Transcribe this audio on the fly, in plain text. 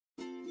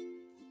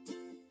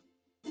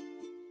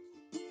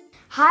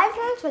Hi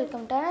friends,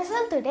 welcome to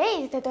Arnav.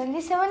 Today is the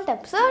 27th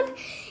episode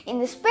in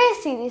the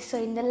space series.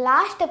 So in the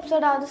last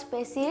episode of the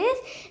space series,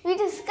 we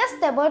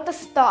discussed about a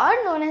star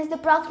known as the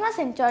Proxima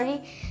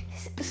Centauri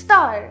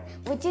star,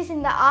 which is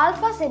in the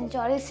Alpha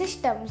Centauri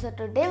system. So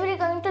today we are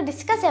going to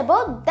discuss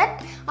about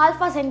that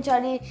Alpha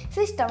Centauri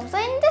system. So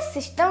in this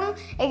system,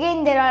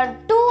 again there are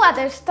two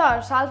other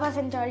stars, Alpha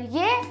Centauri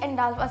A and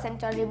Alpha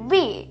Centauri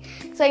B.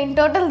 So in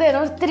total there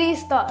are three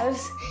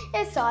stars.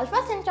 Yes, so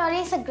Alpha Centauri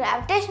is a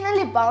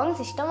gravitationally bound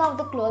system of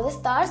the closest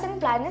stars and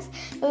planets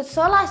to the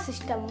solar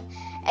system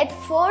at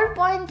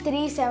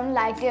 4.37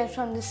 light years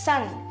from the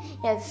sun.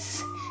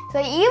 Yes. So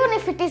even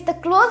if it is the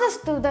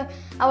closest to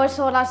our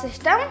solar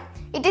system,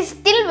 it is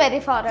still very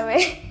far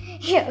away.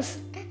 Yes.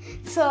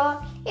 So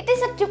it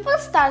is a triple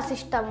star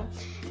system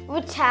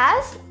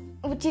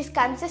which is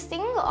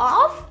consisting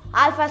of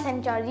Alpha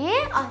Centauri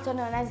A, also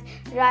known as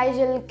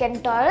Rigel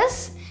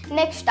Centaurus,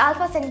 next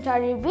Alpha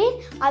Centauri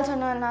B, also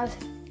known as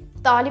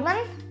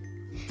Ptolemy,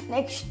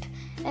 next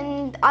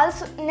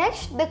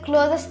the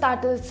closest star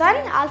to the sun,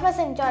 Alpha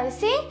Centauri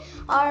C,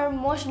 or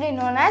mostly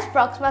known as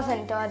Proxima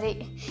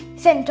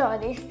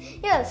Centauri.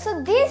 Yes,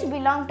 so these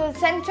belong to the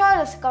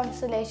Centaurus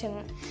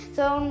constellation.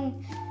 So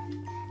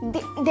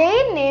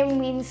their name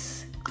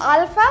means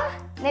Alpha,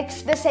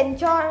 next the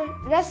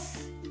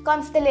Centaurus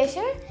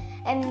constellation,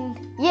 and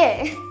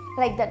yeah,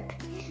 like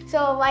that.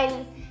 So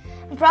while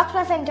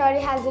Proxima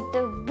Centauri has it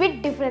a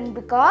bit different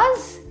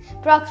because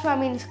Proxima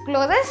means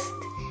closest,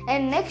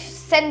 and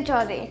next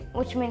Centauri,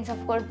 which means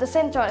of course the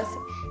Centaurus.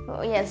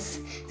 Oh, yes,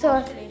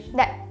 so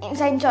that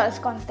Centaurus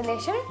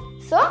constellation.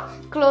 So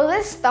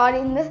closest star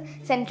in the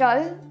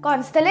Centaurus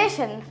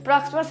constellation,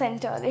 Proxima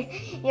Centauri.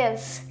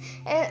 Yes,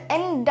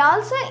 and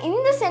also in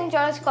the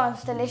Centaurus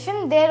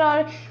constellation there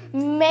are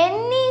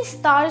many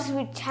stars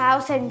which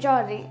have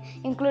Centauri,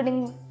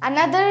 including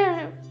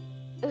another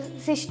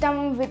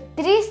system with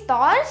three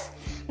stars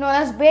known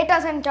as Beta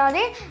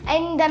Centauri,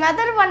 and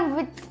another one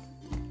with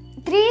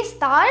three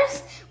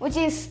stars which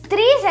is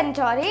 3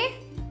 Centauri.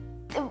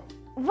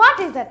 What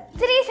is that?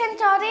 3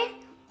 Centauri.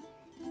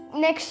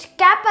 Next,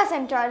 Kappa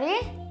Centauri.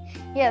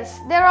 Yes,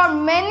 there are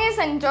many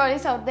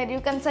Centauris out there. You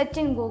can search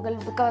in Google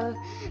because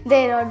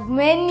there are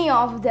many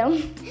of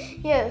them.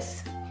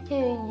 Yes,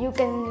 you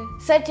can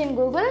search in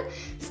Google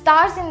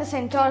stars in the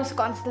Centaurus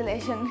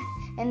constellation,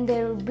 and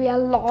there will be a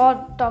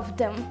lot of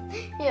them.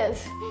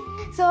 Yes,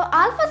 so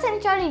Alpha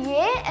Centauri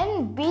A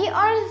and B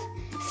are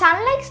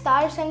sun-like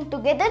stars, and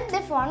together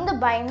they form the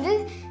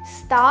binary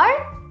star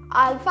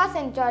Alpha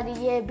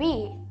Centauri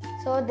AB.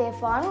 So they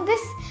form this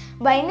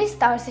binary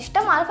star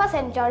system Alpha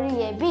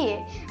Centauri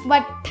AB.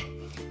 But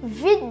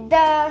with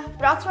the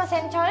Proxima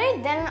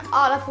Centauri, then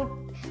all of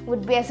it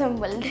would be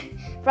assembled.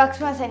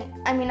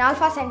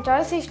 Alpha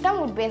Centauri system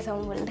would be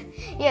assembled.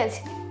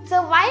 Yes.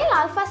 So while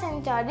Alpha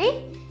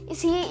Centauri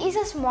is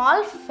a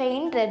small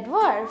faint red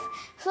dwarf,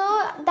 so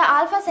the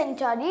Alpha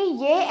Centauri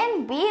A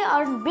and B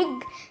are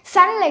big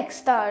sun-like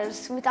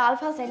stars, with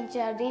Alpha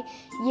Centauri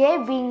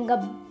A being a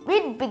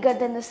bit bigger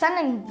than the sun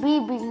and B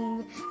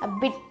being a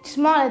bit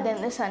smaller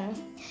than the sun.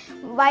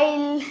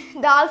 While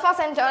the Alpha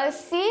Centauri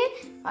C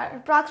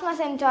or Proxima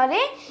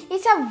Centauri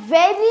is a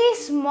very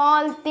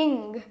small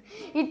thing.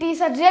 It is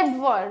a red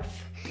dwarf.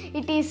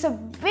 It is a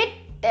bit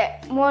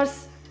more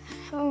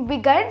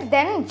bigger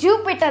than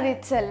Jupiter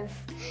itself.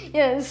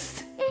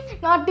 Yes,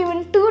 not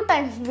even 2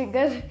 times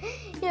bigger.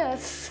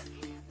 Yes.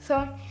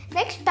 So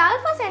next,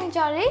 Alpha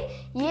Centauri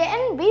A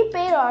and B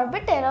pair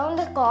orbit around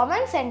the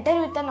common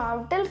center with an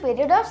orbital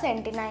period of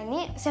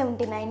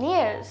 79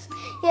 years.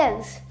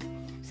 Yes.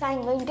 So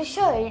I'm going to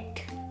show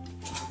it.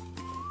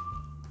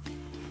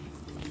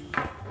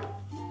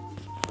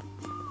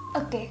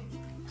 Okay.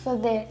 So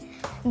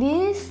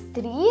these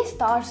 3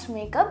 stars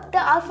make up the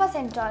Alpha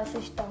Centauri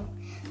system.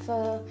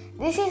 So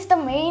this is the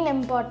main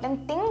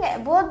important thing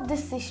about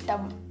this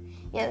system.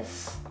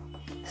 Yes.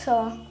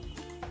 So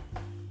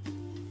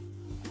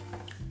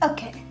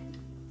okay.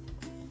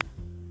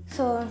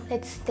 So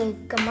let's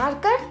take a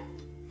marker.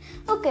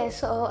 Okay,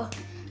 so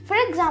for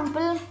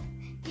example,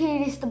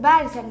 here is the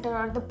barycenter,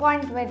 or the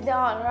point where they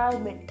all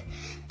orbit.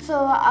 So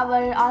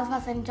our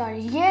Alpha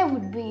Centauri A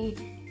would be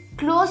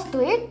close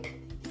to it.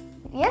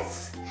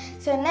 Yes.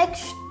 So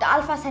next,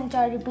 Alpha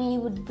Centauri B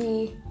would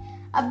be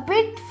a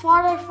bit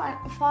far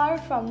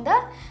from the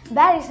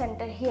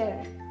barycenter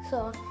here.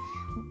 So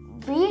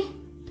B,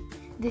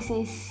 this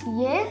is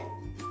A,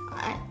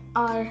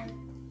 or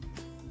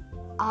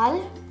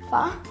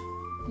Alpha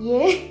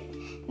A.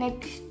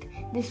 Next,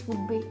 this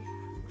would be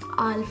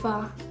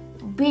Alpha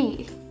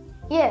B.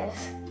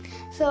 Yes.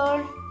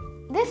 So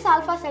this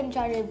Alpha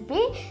Centauri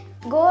B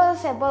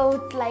goes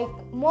about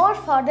more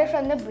farther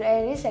from the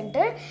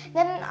barycenter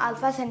than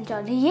Alpha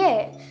Centauri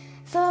A.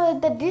 So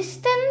the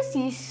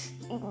distance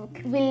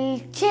will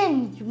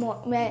change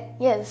more.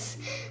 Yes.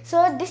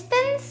 So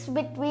distance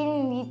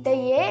between the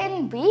A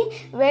and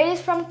B varies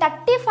from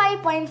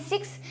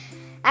 35.6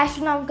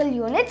 astronomical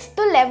units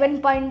to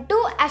 11.2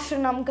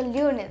 astronomical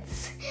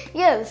units.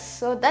 Yes,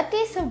 so that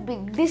is a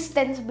big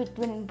distance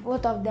between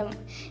both of them.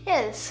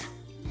 Yes.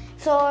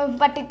 So,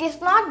 but it is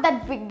not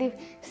that big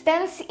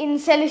distance in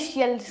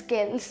celestial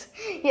scales.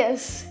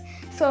 Yes.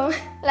 So,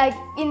 like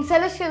in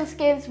celestial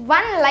scales, 1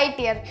 light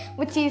year,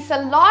 which is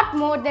a lot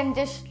more than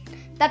just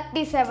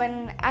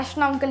 37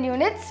 astronomical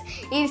units,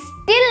 is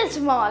still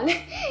small.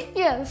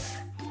 Yes.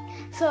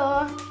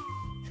 So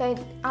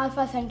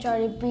Alpha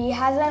Centauri B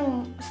has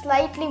a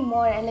slightly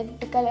more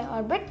elliptical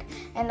orbit,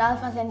 and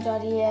Alpha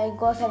Centauri A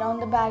goes around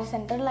the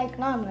barycenter like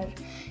normal.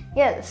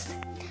 Yes.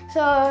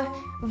 So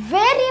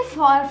very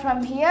far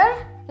from here,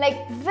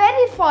 like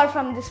very far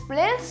from this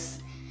place,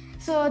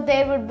 so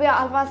there would be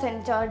Alpha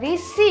Centauri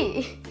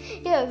C.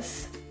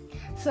 Yes.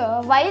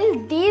 So while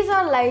these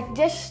are like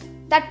just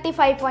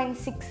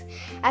 35.6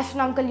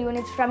 astronomical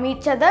units from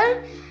each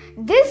other,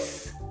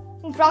 this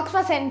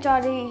Proxima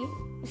Centauri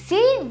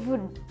C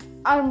would,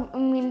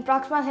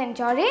 Proxima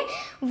Centauri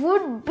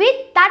would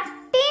be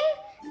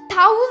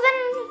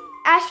 13,000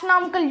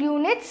 astronomical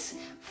units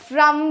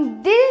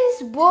from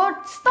these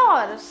both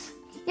stars.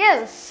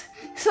 Yes.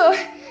 So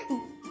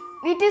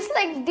it is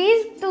like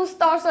these two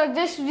stars are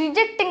just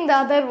rejecting the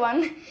other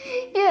one.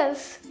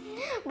 Yes.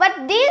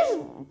 But these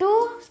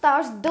two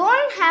stars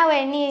don't have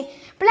any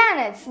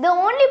planets. The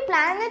only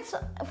planets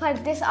for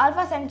this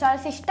Alpha Centauri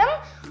system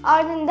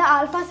are in the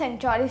Alpha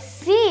Centauri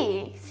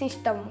C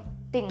system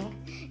thing.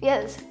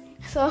 Yes.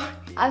 So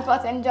Alpha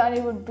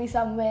Centauri would be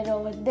somewhere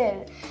over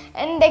there.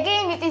 And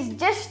again, it is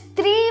just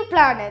 3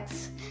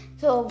 planets.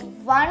 So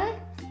 1,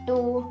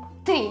 2,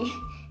 3.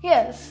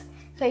 Yes.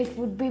 So it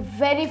would be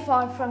very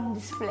far from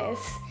this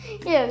place.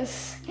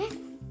 Yes.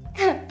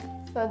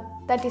 So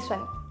that is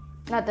funny.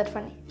 Not that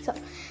funny. So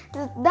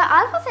the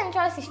Alpha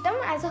Centauri system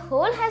as a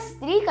whole has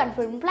 3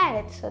 confirmed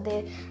planets. So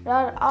they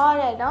are all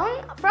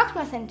around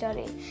Proxima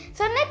Centauri.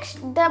 So next,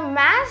 the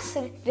mass,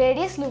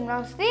 radius,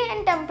 luminosity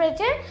and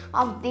temperature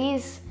of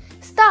these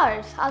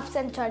stars, Alpha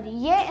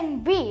Centauri A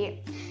and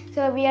B.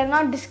 So we are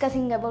not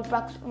discussing about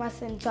Proxima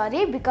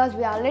Centauri because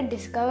we already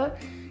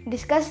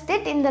discussed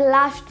it in the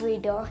last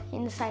video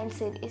in the science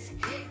series.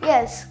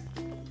 Yes.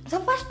 So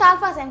first,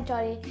 Alpha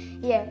Centauri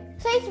A.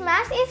 So its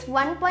mass is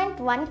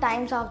 1.1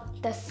 times of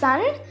the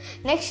Sun.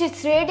 Next,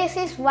 its radius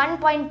is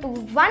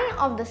 1.21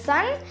 of the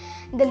Sun.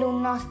 The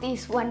luminosity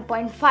is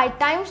 1.5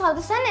 times of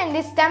the Sun, and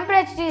its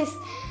temperature is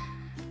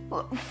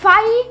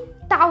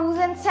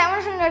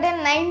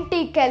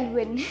 5,790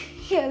 Kelvin.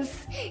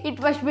 Yes, it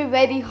must be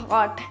very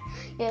hot.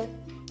 Yes.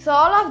 So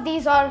all of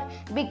these are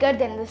bigger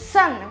than the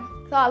Sun.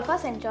 So Alpha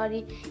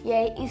Centauri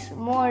A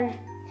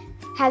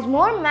has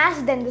more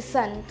mass than the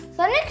Sun.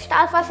 So next,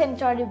 Alpha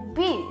Centauri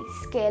B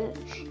scale.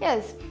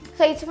 Yes.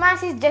 So its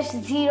mass is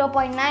just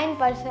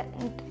 0.9%.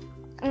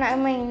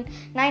 9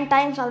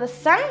 times of the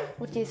Sun,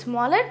 which is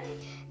smaller,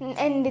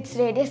 and its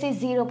radius is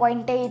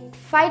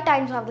 0.85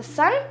 times of the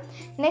Sun.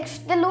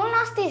 Next, the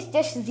luminosity is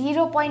just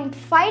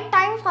 0.5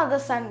 times of the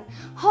Sun,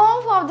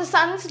 half of the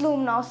Sun's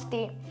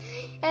luminosity,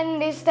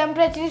 and its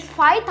temperature is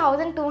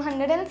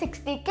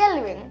 5,260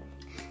 Kelvin.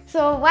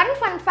 So one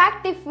fun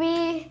fact,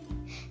 we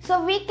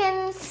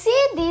can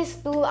see these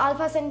two,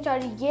 Alpha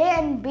Centauri A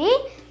and B,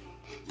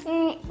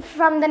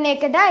 from the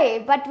naked eye,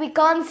 but we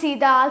can't see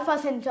the Alpha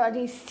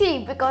Centauri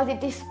C because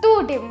it is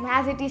too dim,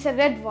 as it is a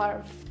red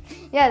dwarf.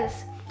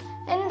 Yes.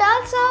 And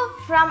also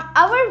from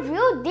our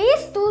view,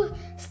 these two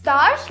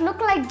stars look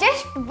like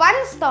just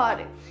one star,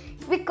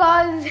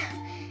 because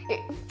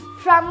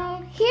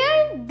from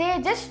here they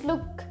just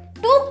look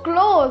too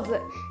close.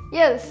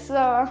 Yes.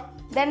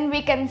 Then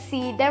we can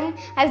see them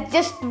as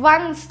just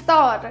one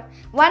star,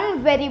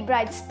 one very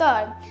bright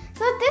star.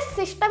 So this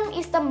system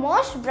is the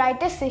most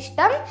brightest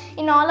system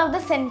in all of the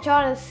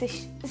Centaurus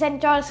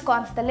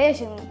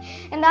constellation.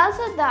 And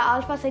also the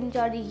Alpha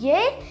Centauri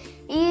A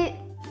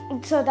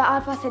the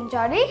Alpha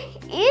Centauri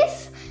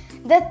is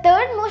the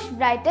 3rd most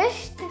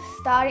brightest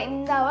star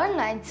in our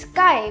night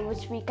sky,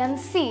 which we can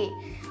see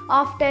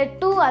after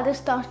 2 other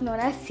stars known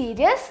as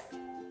Sirius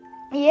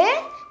A,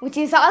 which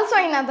is also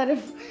another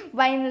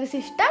binary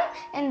system,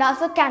 and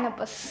also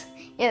Canopus.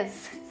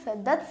 Yes, so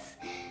that's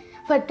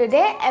for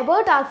today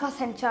about Alpha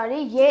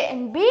Centauri A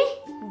and B.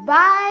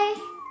 Bye.